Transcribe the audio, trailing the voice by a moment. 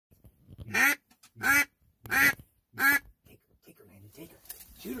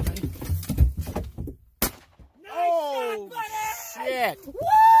Shoot her, buddy. Nice Oh, shot, buddy! shit.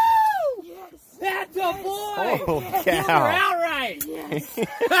 Woo! Yes. That's a boy! Oh, Yes. cow. You were outright! Yes.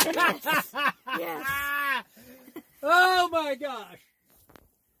 Yes. Oh my gosh.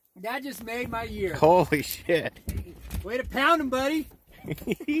 That just made my year. Holy shit. Way to pound him, buddy.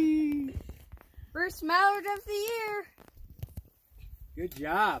 First mallard of the year. Good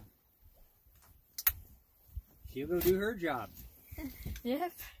job. She'll go do her job.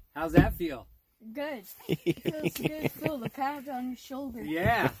 Yep. How's that feel? Good. Feels good. Feel the pound on your shoulder.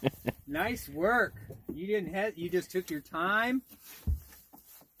 Yeah. Nice work. You didn't you just took your time.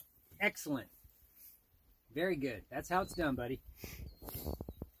 Excellent. Very good. That's how it's done, buddy.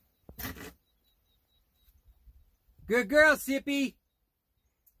 Good girl, Sippy.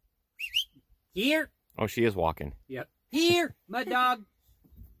 Here. Oh, she is walking. Yep. Here, mud dog.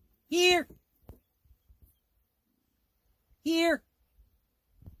 Here. Here.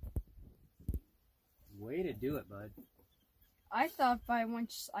 Way to do it, bud. I thought by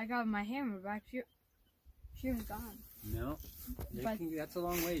once I got my hammer back, she was gone. No. But- That's a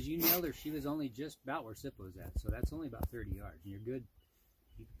long ways. You nailed her. She was only just about where Sip was at. So that's only about 30 yards. And you're good.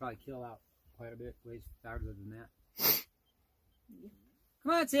 You could probably kill out quite a bit ways farther than that.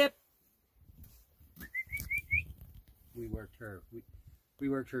 Come on, Sip. We worked her. We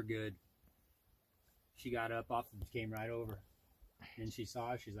worked her good. She got up off and came right over. And she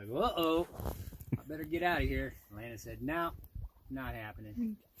saw us. She's like, uh-oh. I better get out of here. Lana said, no, not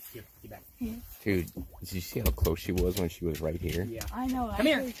happening. Get back. Dude, did you see how close she was when she was right here? Yeah. I know. Come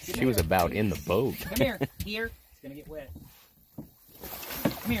here. She was about in the boat. Come here. Here. It's going to get wet.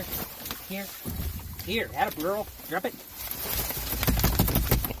 Come here. Here. Here. Atta girl. Drop it.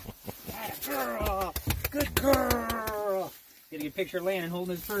 Atta girl. Good girl. Get a good picture of Landon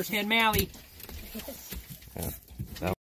holding his first hen Mally. Yes. Yeah.